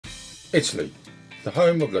Italy, the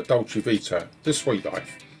home of La Dolce Vita, the sweet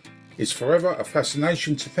life, is forever a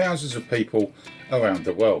fascination to thousands of people around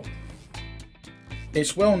the world.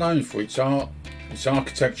 It's well known for its art, its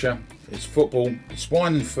architecture, its football, its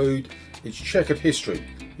wine and food, its checkered history,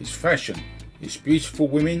 its fashion, its beautiful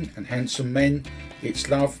women and handsome men, its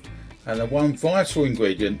love, and the one vital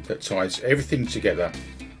ingredient that ties everything together: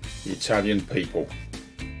 the Italian people.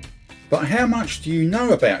 But how much do you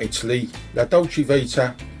know about Italy, La Dolce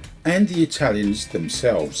Vita, and the Italians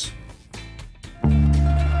themselves?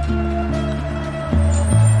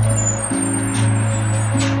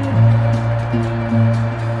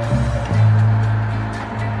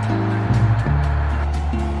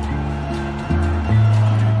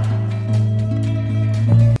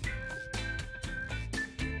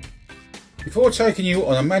 Before taking you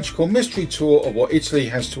on a magical mystery tour of what Italy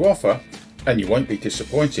has to offer, and you won't be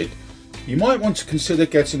disappointed, you might want to consider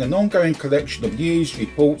getting an ongoing collection of news,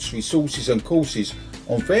 reports, resources and courses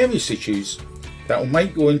on various issues that will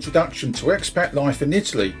make your introduction to expat life in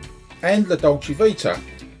Italy and La Dolce Vita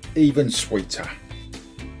even sweeter.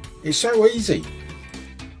 It's so easy.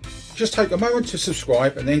 Just take a moment to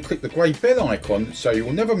subscribe and then click the grey bell icon so you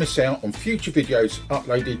will never miss out on future videos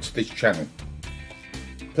uploaded to this channel.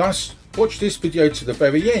 Plus, watch this video to the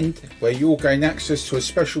very end, where you'll gain access to a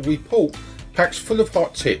special report packed full of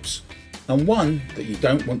hot tips, and one that you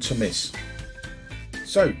don't want to miss.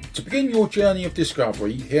 So, to begin your journey of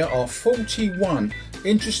discovery, here are 41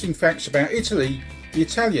 interesting facts about Italy, the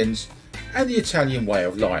Italians, and the Italian way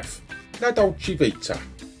of life. La Dolce Vita.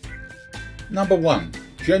 Number 1.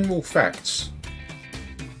 General facts.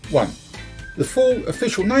 1. The full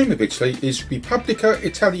official name of Italy is Repubblica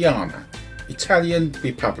Italiana, Italian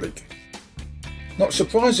Republic. Not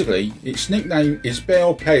surprisingly, its nickname is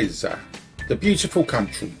Bel Paese, the beautiful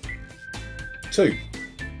country. 2.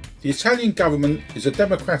 The Italian government is a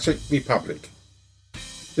democratic republic.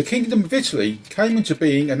 The Kingdom of Italy came into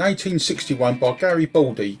being in 1861 by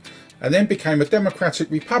Garibaldi and then became a democratic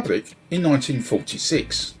republic in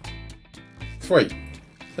 1946. 3.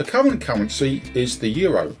 The current currency is the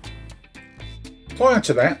euro. Prior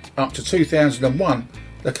to that, up to 2001,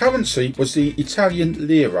 the currency was the Italian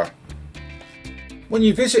lira. When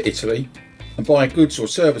you visit Italy and buy goods or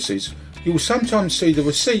services, you will sometimes see the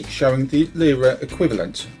receipt showing the lira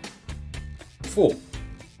equivalent. 4.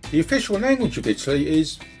 The official language of Italy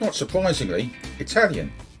is, not surprisingly,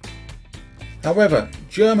 Italian. However,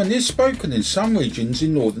 German is spoken in some regions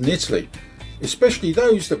in northern Italy, especially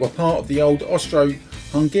those that were part of the old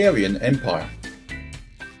Austro-Hungarian Empire.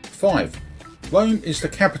 5. Rome is the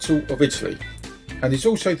capital of Italy and is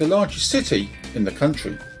also the largest city in the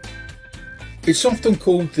country. It's often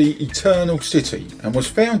called the Eternal City and was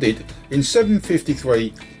founded in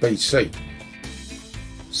 753 BC.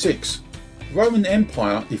 6. The Roman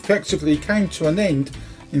Empire effectively came to an end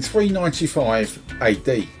in 395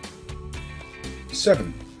 AD.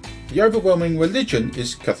 7. The overwhelming religion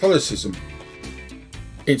is Catholicism.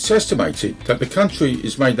 It's estimated that the country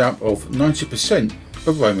is made up of 90%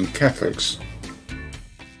 of Roman Catholics.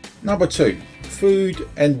 Number 2. Food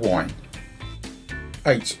and wine.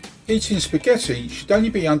 8. Eating spaghetti should only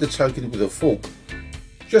be undertaken with a fork.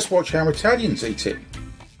 Just watch how Italians eat it.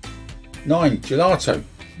 9. Gelato,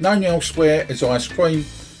 known elsewhere as ice cream,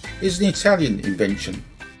 is an Italian invention.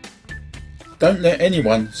 Don't let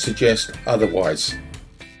anyone suggest otherwise.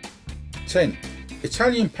 10.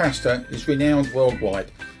 Italian pasta is renowned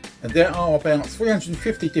worldwide, and there are about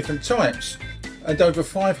 350 different types and over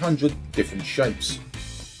 500 different shapes.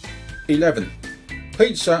 11.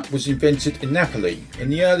 Pizza was invented in Napoli in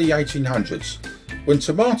the early 1800s when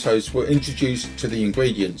tomatoes were introduced to the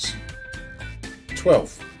ingredients.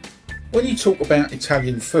 12. When you talk about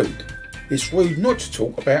Italian food, it's rude not to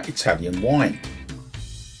talk about Italian wine.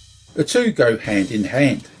 The two go hand in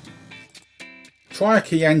hand. Try a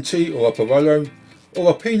Chianti or a Barolo,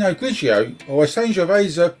 or a Pinot Grigio or a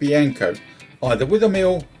Sangiovese Bianco, either with a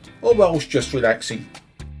meal or whilst just relaxing.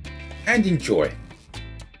 And enjoy.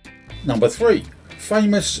 Number 3.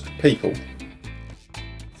 Famous people.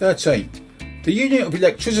 13. The unit of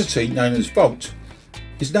electricity known as volt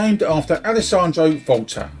is named after Alessandro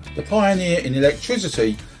Volta, the pioneer in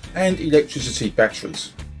electricity and electricity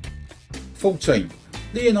batteries. 14.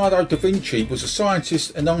 Leonardo da Vinci was a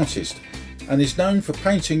scientist and artist and is known for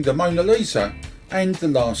painting the Mona Lisa and the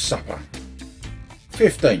Last Supper.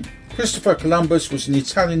 15. Christopher Columbus was an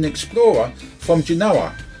Italian explorer from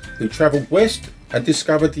Genoa who travelled west and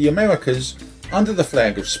discovered the Americas under the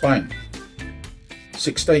flag of Spain.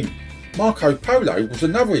 16. Marco Polo was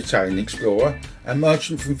another Italian explorer and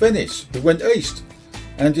merchant from Venice who went east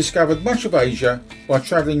and discovered much of Asia by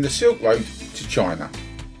travelling the Silk Road to China.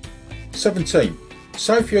 17.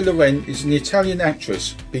 Sophia Loren is an Italian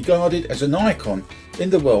actress regarded as an icon in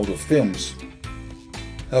the world of films.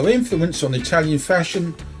 Her influence on Italian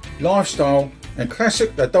fashion, lifestyle and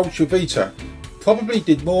classic La Dolce Vita probably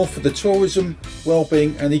did more for the tourism,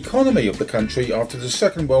 well-being and economy of the country after the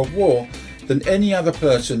Second World War than any other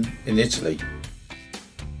person in Italy.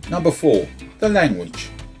 Number 4. The language.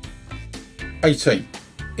 18.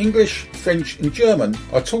 English, French and German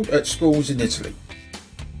are taught at schools in Italy.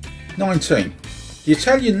 19. The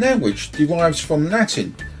Italian language derives from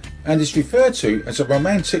Latin and is referred to as a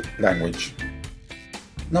Romantic language.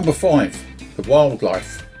 Number 5. The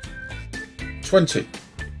wildlife. 20.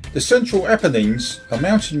 The Central Apennines, a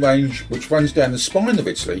mountain range which runs down the spine of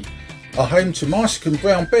Italy, are home to Mexican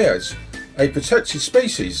brown bears, a protected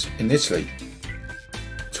species in Italy.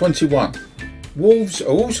 21. Wolves are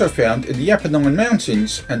also found in the Apennine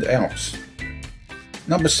Mountains and Alps.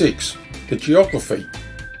 Number 6. The geography.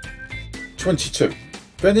 22.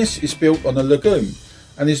 Venice is built on a lagoon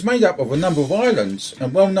and is made up of a number of islands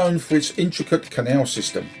and well known for its intricate canal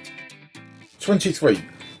system. 23.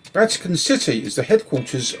 Vatican City is the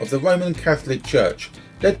headquarters of the Roman Catholic Church,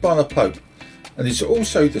 led by the Pope, and is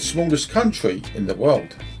also the smallest country in the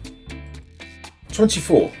world.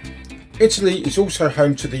 24. Italy is also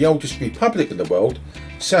home to the oldest republic in the world,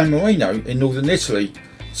 San Marino in northern Italy,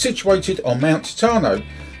 situated on Mount Titano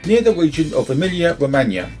near the region of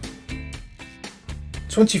Emilia-Romagna.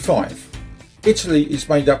 25. Italy is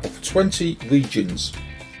made up of 20 regions.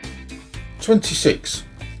 26.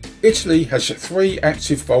 Italy has 3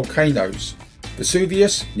 active volcanoes: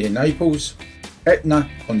 Vesuvius near Naples, Etna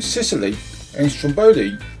on Sicily and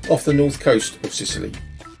Stromboli off the north coast of Sicily.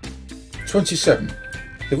 27.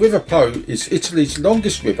 The River Po is Italy's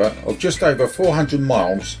longest river of just over 400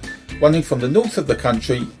 miles, running from the north of the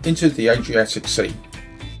country into the Adriatic Sea.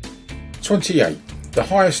 28. The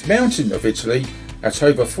highest mountain of Italy, at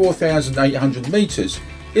over 4,800 metres,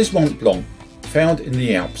 is Mont Blanc, found in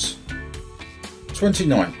the Alps.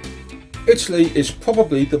 29. Italy is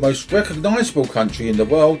probably the most recognisable country in the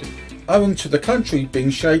world, owing to the country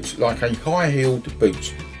being shaped like a high-heeled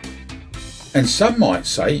boot. And some might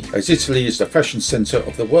say, as Italy is the fashion centre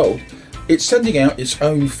of the world, it's sending out its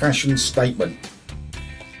own fashion statement.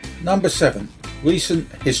 Number 7. Recent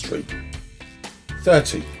history.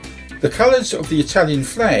 30. The colours of the Italian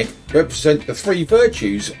flag represent the 3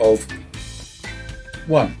 virtues of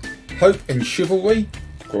 1. Hope and chivalry,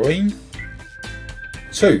 green.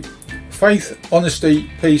 2. Faith,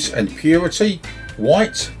 honesty, peace and purity,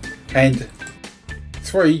 white. And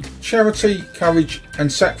 3. Charity, courage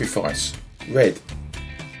and sacrifice, red.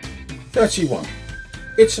 31.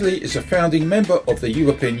 Italy is a founding member of the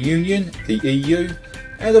European Union, the EU,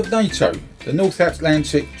 and of NATO, the North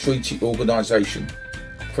Atlantic Treaty Organisation,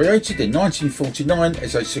 created in 1949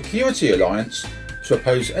 as a security alliance to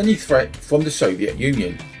oppose any threat from the Soviet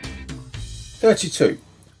Union. 32.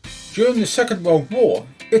 During the Second World War,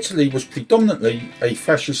 Italy was predominantly a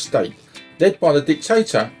fascist state, led by the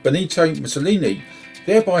dictator Benito Mussolini,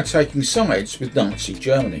 thereby taking sides with Nazi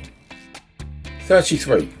Germany.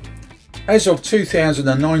 33. As of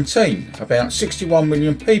 2019, about 61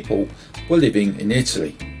 million people were living in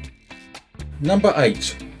Italy. Number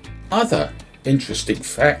 8. Other interesting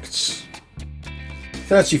facts.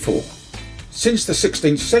 34. Since the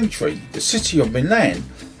 16th century, the city of Milan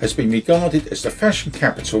has been regarded as the fashion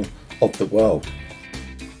capital of the world.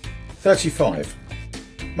 35.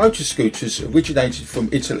 Motor scooters originated from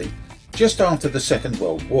Italy just after the Second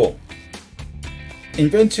World War.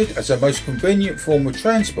 Invented as a most convenient form of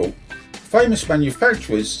transport, famous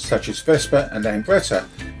manufacturers such as Vespa and Lambretta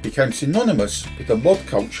became synonymous with the mod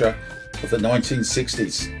culture of the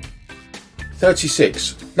 1960s.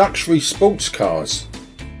 36. Luxury sports cars.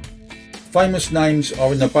 Famous names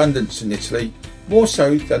are in abundance in Italy, more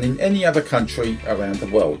so than in any other country around the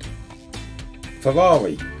world.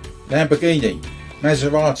 Ferrari, Lamborghini,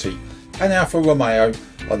 Maserati and Alfa Romeo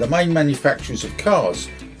are the main manufacturers of cars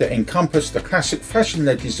that encompass the classic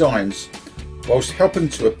fashion-led designs, whilst helping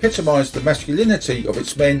to epitomise the masculinity of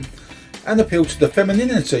its men and appeal to the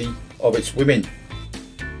femininity of its women.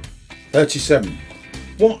 37.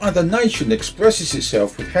 What other nation expresses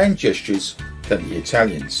itself with hand gestures than the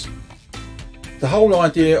Italians? The whole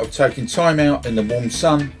idea of taking time out in the warm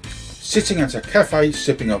sun, sitting at a cafe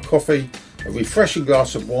sipping a coffee, a refreshing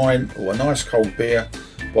glass of wine or a nice cold beer,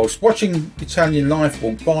 whilst watching Italian life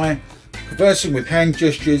walk by, conversing with hand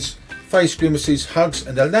gestures, face grimaces, hugs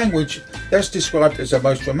and a language that's described as the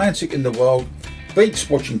most romantic in the world, beats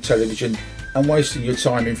watching television and wasting your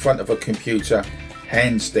time in front of a computer,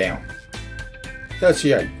 hands down.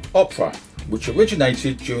 38. Opera, which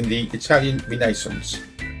originated during the Italian Renaissance.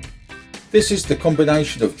 This is the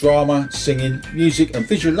combination of drama, singing, music and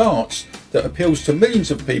visual arts that appeals to millions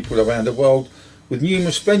of people around the world, with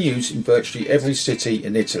numerous venues in virtually every city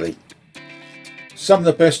in Italy. Some of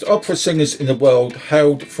the best opera singers in the world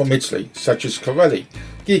hailed from Italy, such as Corelli,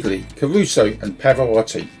 Gigli, Caruso and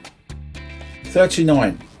Pavarotti.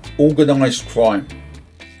 39. Organised crime.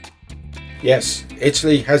 Yes,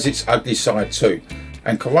 Italy has its ugly side too,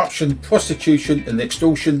 and corruption, prostitution and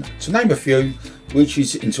extortion, to name a few,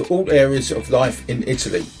 reaches into all areas of life in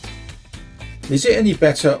Italy. Is it any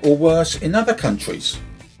better or worse in other countries?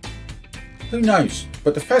 Who knows,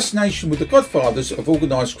 but the fascination with the godfathers of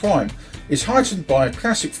organised crime is heightened by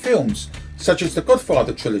classic films such as the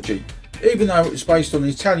Godfather trilogy, even though it was based on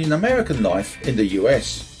Italian-American life in the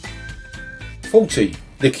US. 40.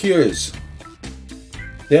 Liqueurs.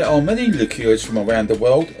 There are many liqueurs from around the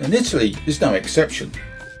world, and Italy is no exception.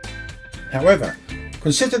 However,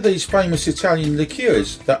 consider these famous Italian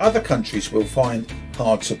liqueurs that other countries will find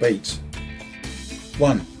hard to beat.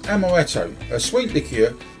 1. Amaretto, a sweet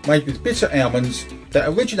liqueur made with bitter almonds that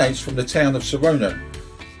originates from the town of Serona.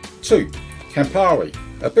 2. Campari,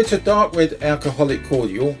 a bitter dark red alcoholic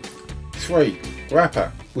cordial. 3.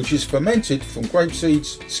 Grappa, which is fermented from grape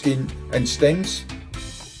seeds, skin and stems.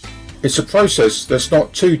 It's a process that's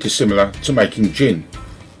not too dissimilar to making gin.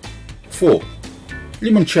 4.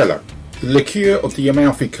 Limoncello, the liqueur of the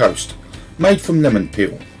Amalfi Coast, made from lemon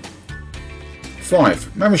peel.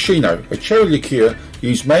 5. Maraschino, a cherry liqueur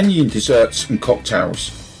used mainly in desserts and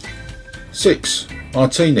cocktails. 6.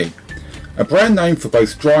 Martini, a brand name for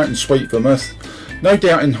both dry and sweet vermouth, no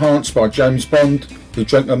doubt enhanced by James Bond, who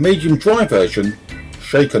drank a medium dry version,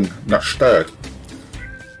 shaken not stirred.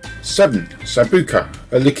 7. Sambuca,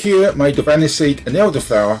 a liqueur made of aniseed and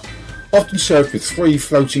elderflower, often served with 3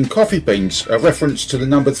 floating coffee beans, a reference to the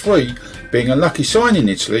number 3 being a lucky sign in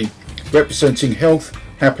Italy, representing health,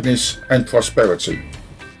 happiness and prosperity.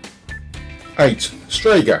 8.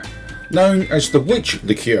 Strega, known as the witch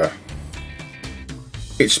liqueur.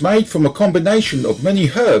 It's made from a combination of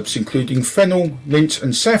many herbs including fennel, mint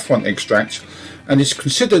and saffron extract, and is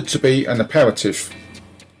considered to be an aperitif.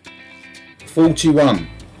 41.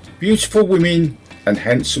 Beautiful women and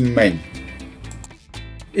handsome men.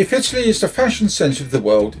 If Italy is the fashion centre of the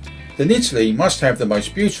world, then Italy must have the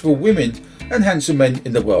most beautiful women and handsome men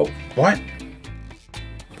in the world, right?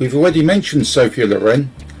 We've already mentioned Sophia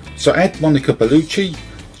Loren, so add Monica Bellucci,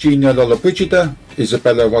 Gina Lollobrigida,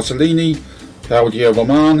 Isabella Rossellini, Claudia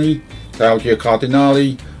Romani, Claudia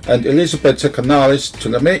Cardinali and Elisabetta Canalis to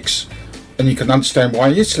the mix, and you can understand why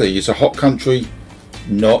Italy is a hot country,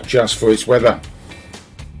 not just for its weather.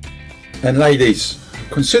 And ladies,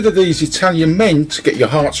 consider these Italian men to get your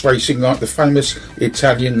hearts racing like the famous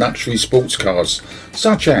Italian luxury sports cars,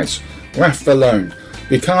 such as Ralph Vallone,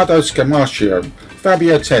 Riccardo Scamarcio,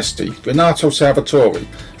 Fabio Testi, Renato Salvatore,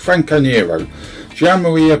 Franco Nero,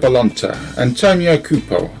 Gianmaria Bolonta, Antonio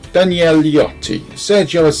Cupo, Daniele Liotti,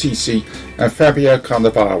 Sergio Assisi and Fabio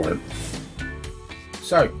Cannavaro.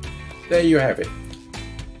 So, there you have it.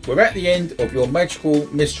 We're at the end of your magical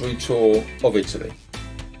mystery tour of Italy.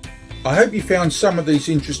 I hope you found some of these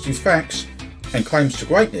interesting facts and claims to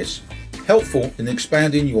greatness helpful in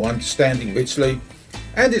expanding your understanding of Italy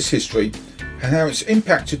and its history and how it's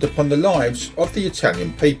impacted upon the lives of the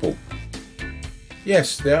Italian people.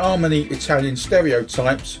 Yes, there are many Italian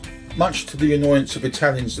stereotypes, much to the annoyance of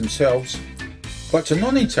Italians themselves, but to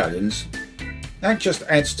non-Italians, that just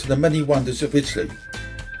adds to the many wonders of Italy.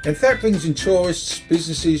 If that brings in tourists,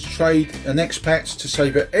 businesses, trade and expats to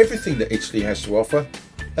savour everything that Italy has to offer,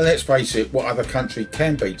 and let's face it, what other country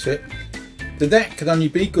can beat it, then that can only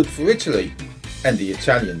be good for Italy and the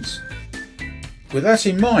Italians. With that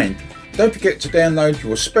in mind, don't forget to download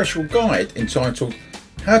your special guide entitled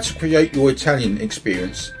How to Create Your Italian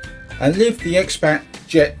Experience and Live the Expat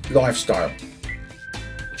Jet Lifestyle.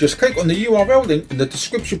 Just click on the URL link in the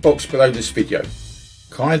description box below this video.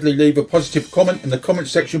 Kindly leave a positive comment in the comment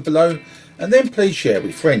section below and then please share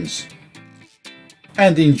with friends.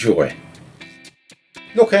 And enjoy.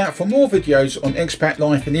 Look out for more videos on expat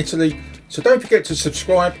life in Italy, so don't forget to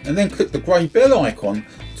subscribe and then click the grey bell icon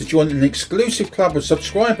to join an exclusive club of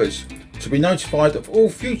subscribers to be notified of all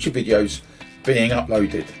future videos being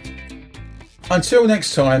uploaded. Until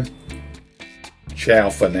next time, ciao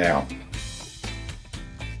for now.